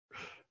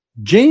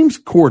James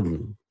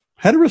Corden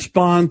had to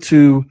respond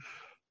to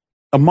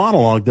a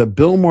monologue that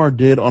Bill Maher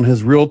did on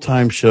his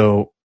real-time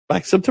show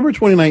back September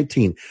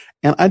 2019.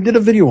 And I did a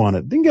video on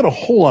it. Didn't get a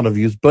whole lot of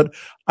views, but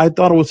I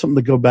thought it was something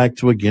to go back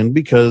to again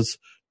because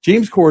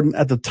James Corden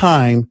at the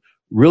time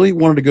really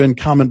wanted to go and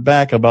comment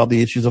back about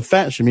the issues of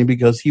fat shaming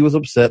because he was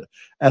upset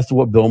as to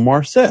what Bill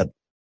Maher said.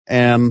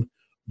 And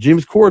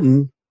James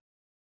Corden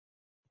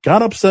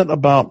got upset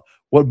about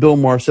what Bill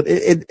Maher said.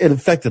 It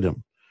affected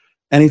him.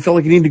 And he felt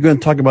like he needed to go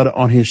and talk about it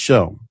on his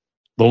show,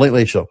 The Late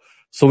Late Show.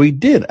 So he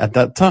did at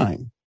that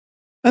time.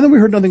 And then we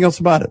heard nothing else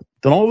about it.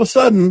 Then all of a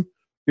sudden,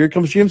 here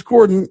comes James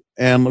Corden,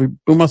 and let me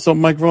boom myself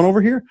microphone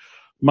over here,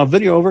 my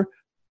video over.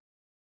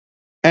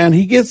 And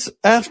he gets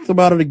asked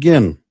about it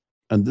again.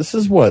 And this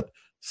is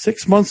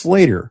 6 months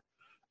later.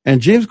 And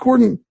James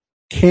Corden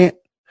can't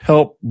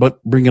help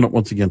but bring it up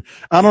once again.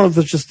 I don't know if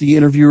it's just the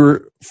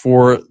interviewer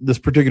for this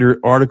particular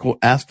article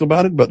asked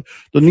about it, but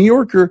the New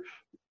Yorker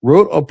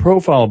wrote a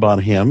profile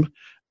about him,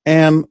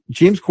 and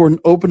James Corden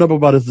opened up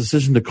about his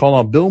decision to call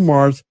out Bill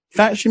Maher's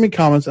fat-shaming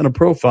comments in a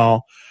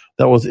profile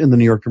that was in the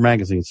New Yorker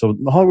magazine. So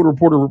the Hollywood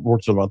Reporter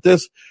reports about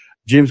this.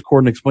 James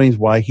Corden explains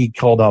why he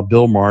called out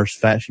Bill Maher's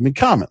fat-shaming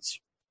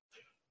comments.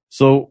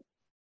 So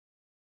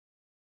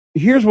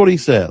here's what he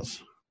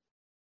says.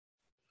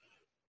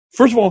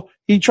 First of all,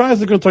 he tries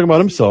to go talk about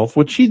himself,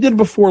 which he did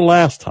before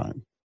last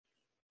time.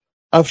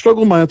 I've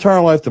struggled my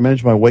entire life to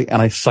manage my weight,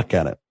 and I suck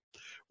at it.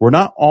 We're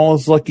not all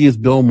as lucky as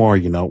Bill Maher,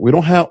 you know. We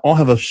don't all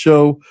have a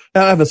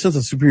sense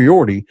of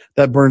superiority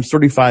that burns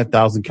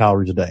 35,000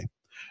 calories a day.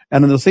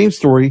 And in the same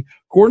story,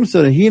 Corden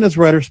said that he and his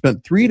writer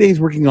spent 3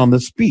 days working on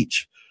this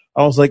speech.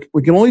 I was like,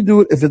 we can only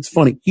do it if it's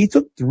funny. He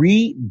took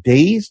 3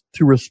 days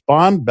to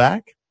respond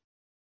back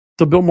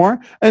to Bill Maher.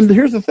 And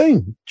here's the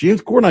thing.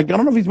 James Corden, I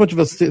don't know if he's much of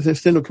a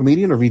stand-up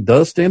comedian or if he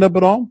does stand up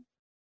at all.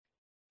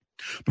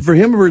 But for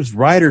him or his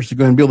writers to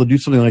go and be able to do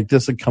something like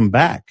this and come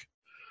back,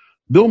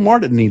 Bill Maher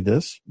didn't need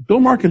this. Bill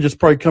Maher can just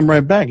probably come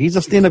right back. He's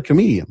a stand-up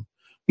comedian.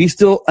 He's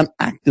still an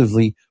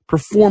actively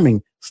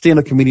performing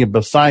stand-up comedian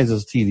besides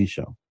his TV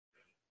show.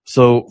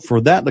 So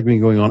for that to be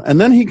going on. And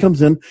then he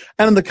comes in,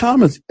 and in the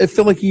comments, it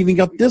felt like he even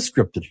got this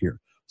scripted here.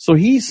 So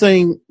he's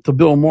saying to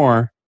Bill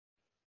Maher,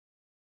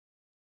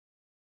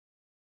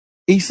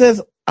 he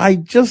says,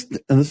 and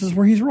this is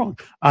where he's wrong,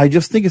 I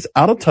just think it's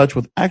out of touch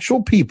with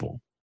actual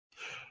people.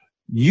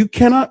 You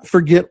cannot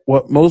forget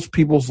what most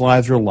people's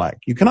lives are like.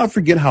 You cannot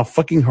forget how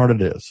fucking hard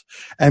it is.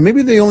 And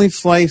maybe the only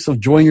slice of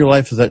joy in your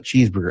life is that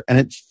cheeseburger, and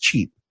it's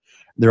cheap.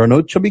 There are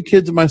no chubby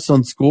kids in my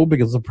son's school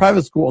because it's a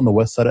private school on the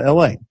west side of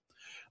L.A.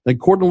 Then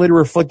Corden later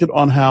reflected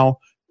on how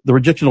the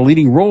rejection of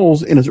leading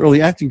roles in his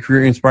early acting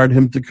career inspired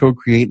him to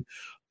co-create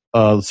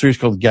the series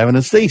called Gavin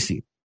and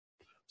Stacey.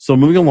 So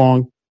moving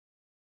along,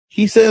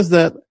 he says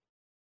that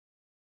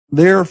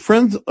their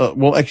friends,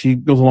 he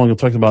goes along and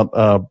talks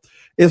about,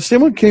 if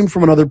someone came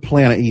from another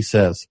planet, he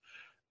says,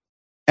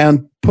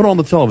 and put on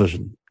the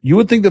television, you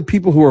would think that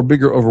people who are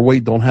big or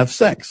overweight don't have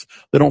sex.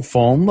 They don't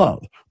fall in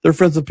love. They're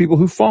friends of people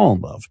who fall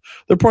in love.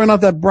 They're probably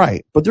not that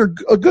bright, but they're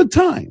a good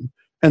time.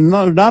 And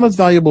not as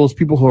valuable as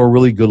people who are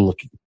really good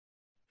looking.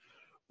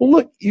 Well,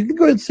 look, you can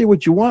go ahead and say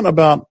what you want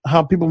about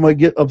how people might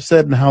get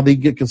upset and how they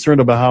get concerned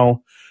about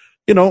how,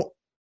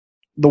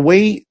 the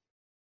way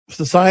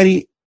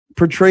society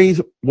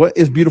portrays what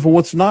is beautiful,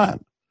 what's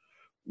not.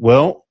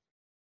 Well,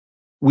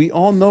 we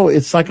all know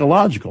it's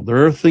psychological.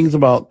 There are things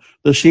about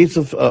the shapes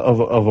of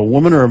a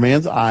woman or a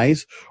man's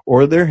eyes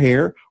or their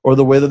hair or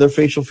the way that their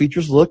facial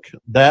features look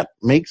that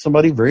make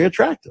somebody very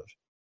attractive.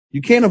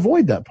 You can't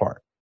avoid that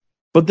part.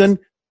 But then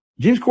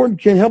James Corden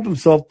can't help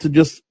himself to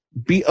just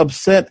be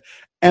upset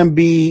and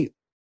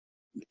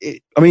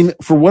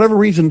for whatever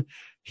reason,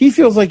 he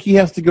feels like he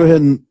has to go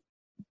ahead and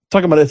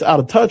talk about it's out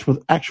of touch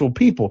with actual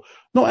people.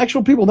 No,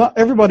 actual people, not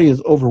everybody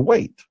is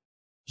overweight.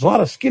 There's a lot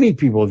of skinny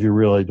people if you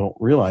really don't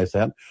realize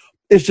that.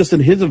 It's just in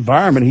his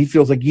environment, he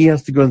feels like he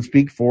has to go and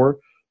speak for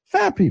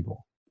fat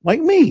people like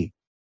me.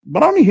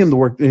 But I don't need him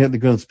to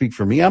go and speak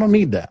for me. I don't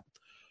need that.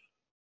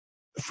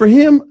 For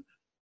him,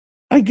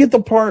 I get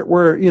the part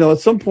where, at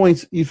some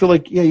points you feel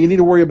like, you need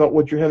to worry about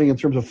what you're having in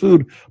terms of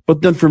food.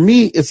 But then for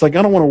me, it's like,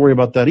 I don't want to worry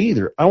about that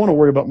either. I want to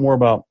worry more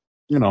about,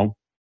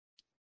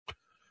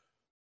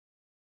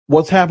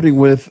 what's happening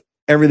with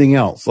everything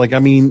else.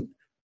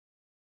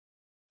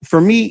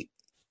 For me,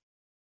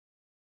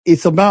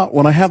 it's about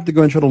when I have to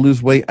go and try to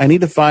lose weight, I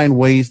need to find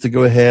ways to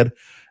go ahead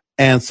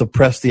and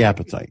suppress the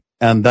appetite.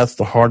 And that's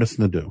the hardest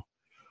thing to do.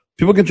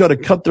 People can try to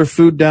cut their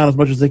food down as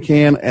much as they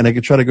can, and they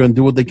can try to go and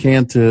do what they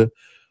can to,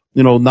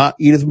 not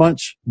eat as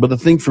much. But the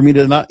thing for me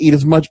to not eat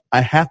as much,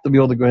 I have to be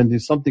able to go ahead and do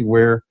something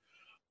where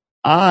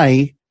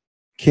I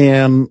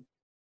can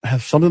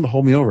have something to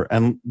hold me over.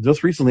 And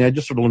just recently, I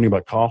just started learning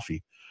about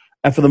coffee.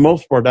 And for the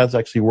most part, that's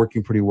actually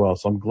working pretty well.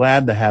 So I'm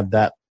glad to have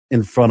that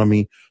in front of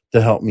me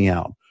to help me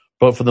out.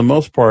 But for the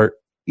most part,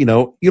 you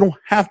don't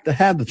have to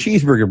have the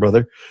cheeseburger,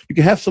 brother. You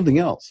can have something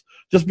else.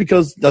 Just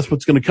because that's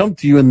what's going to come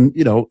to you and,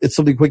 it's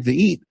something quick to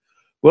eat.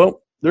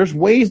 Well, there's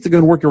ways to go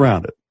and work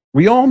around it.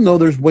 We all know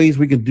there's ways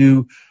we can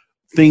do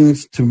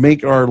things to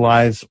make our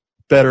lives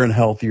better and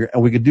healthier,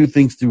 and we could do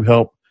things to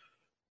help.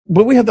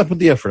 But we have to put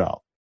the effort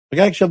out.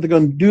 Like I actually have to go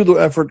and do the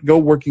effort, go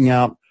working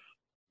out,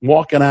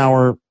 walk an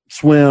hour,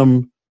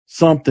 swim,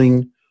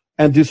 something,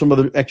 and do some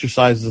other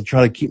exercises to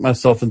try to keep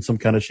myself in some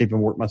kind of shape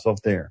and work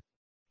myself there.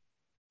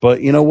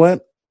 But you know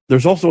what?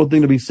 There's also a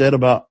thing to be said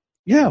about,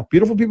 yeah,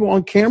 beautiful people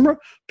on camera.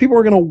 People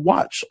are going to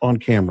watch on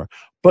camera.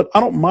 But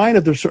I don't mind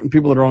if there's certain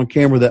people that are on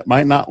camera that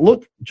might not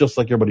look just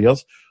like everybody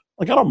else.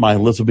 Like, I don't mind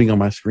Alyssa being on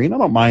my screen. I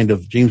don't mind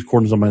if James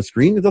Corden's on my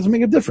screen. It doesn't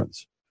make a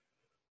difference.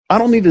 I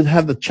don't need to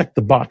have the check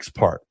the box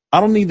part. I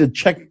don't need to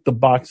check the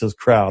boxes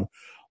crowd.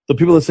 The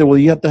people that say, well,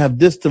 you have to have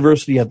this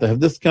diversity, you have to have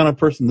this kind of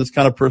person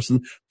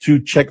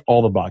to check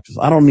all the boxes.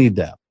 I don't need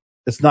that.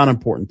 It's not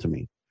important to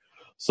me.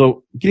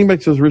 So getting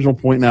back to his original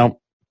point now,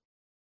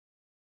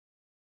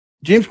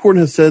 James Corden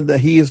has said that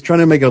he is trying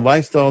to make a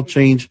lifestyle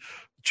change,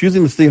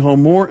 choosing to stay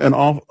home more and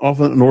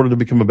often in order to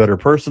become a better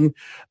person.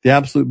 The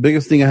absolute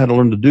biggest thing I had to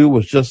learn to do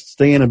was just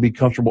stay in and be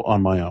comfortable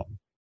on my own.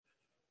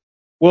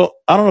 Well,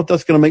 I don't know if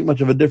that's going to make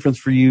much of a difference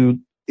for you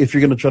if you're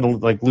going to try to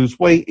like lose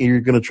weight and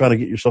you're going to try to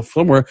get yourself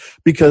somewhere,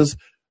 because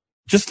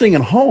just staying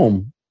at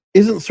home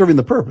isn't serving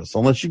the purpose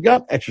unless you've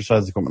got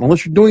exercise equipment,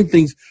 unless you're doing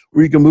things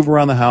where you can move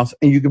around the house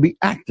and you can be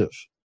active.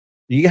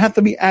 You have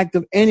to be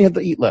active and you have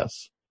to eat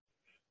less.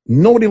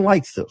 Nobody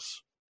likes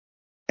this.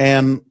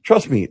 And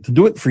trust me, to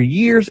do it for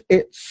years,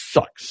 it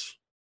sucks.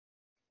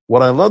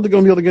 What I love to go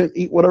and be able to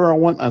eat whatever I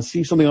want. I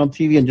see something on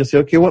TV and just say,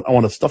 okay, what? I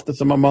want to stuff this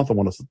in my mouth. I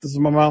want to stuff this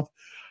in my mouth.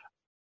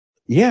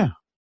 Yeah,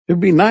 it'd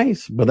be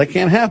nice, but that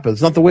can't happen.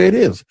 It's not the way it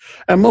is.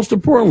 And most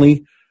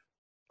importantly,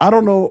 I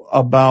don't know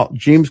about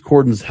James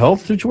Corden's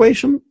health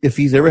situation, if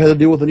he's ever had to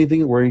deal with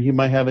anything where he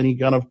might have any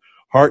kind of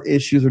heart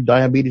issues or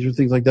diabetes or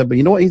things like that. But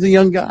you know what? He's a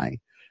young guy,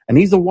 and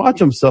he needs to watch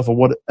himself and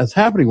what is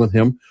happening with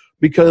him,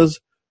 because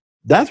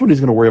that's when he's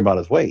going to worry about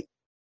his weight.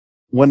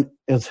 When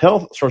his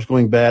health starts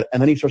going bad,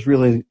 and then he starts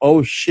realizing,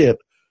 oh, shit,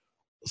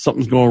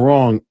 something's going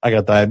wrong. I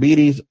got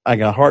diabetes. I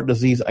got heart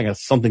disease. I got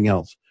something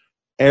else.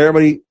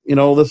 Everybody,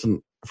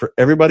 listen, for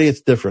everybody,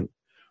 it's different.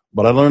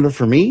 But I learned that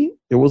for me,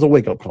 it was a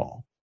wake-up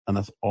call. And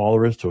that's all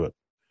there is to it.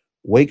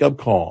 Wake-up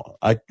call.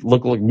 I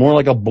look like more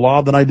like a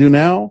blob than I do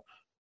now,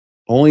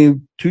 only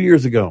 2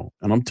 years ago.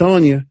 And I'm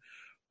telling you,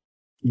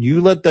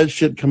 you let that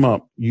shit come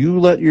up.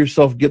 You let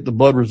yourself get the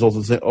blood results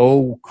and say,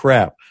 oh,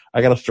 crap,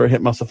 I got to start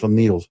hitting myself on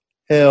needles.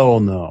 Hell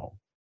no.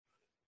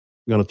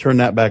 I'm going to turn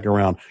that back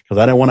around because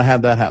I didn't want to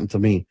have that happen to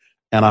me.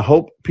 And I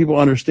hope people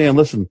understand,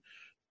 listen,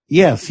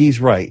 yes, he's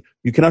right.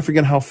 You cannot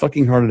forget how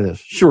fucking hard it is.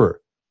 Sure.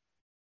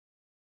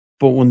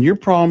 But when your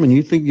problem and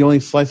you think the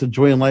only slice of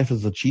joy in life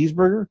is a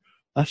cheeseburger,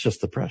 that's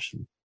just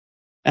depression.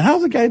 And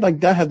how's a guy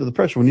like that have the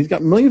depression when he's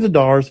got millions of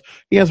dollars?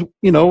 He has,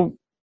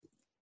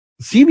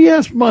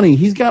 CBS money.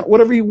 He's got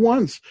whatever he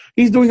wants.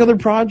 He's doing other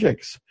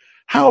projects.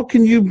 How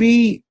can you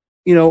be,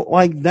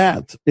 like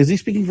that? Is he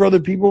speaking for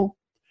other people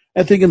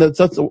and thinking that's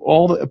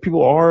all that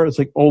people are? It's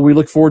like, oh, we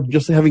look forward to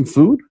just having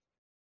food?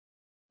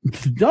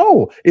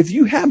 No. If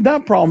you have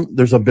that problem,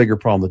 there's a bigger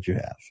problem that you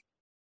have.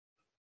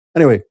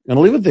 Anyway, I'm going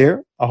to leave it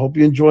there. I hope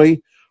you enjoy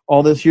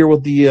all this here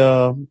with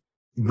the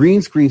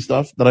green screen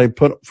stuff that I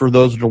put for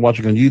those that are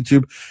watching on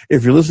YouTube.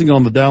 If you're listening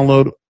on the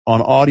download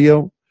on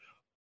audio,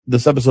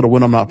 this episode of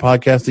When I'm Not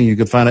Podcasting, you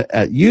can find it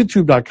at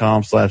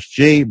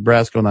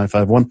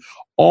youtube.com/jbrasco951.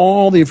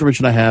 All the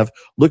information I have,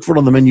 look for it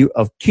on the menu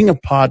of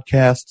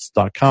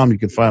kingofpodcasts.com. You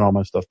can find all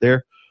my stuff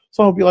there.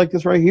 So I hope you like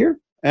this right here,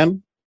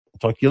 and I'll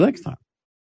talk to you next time.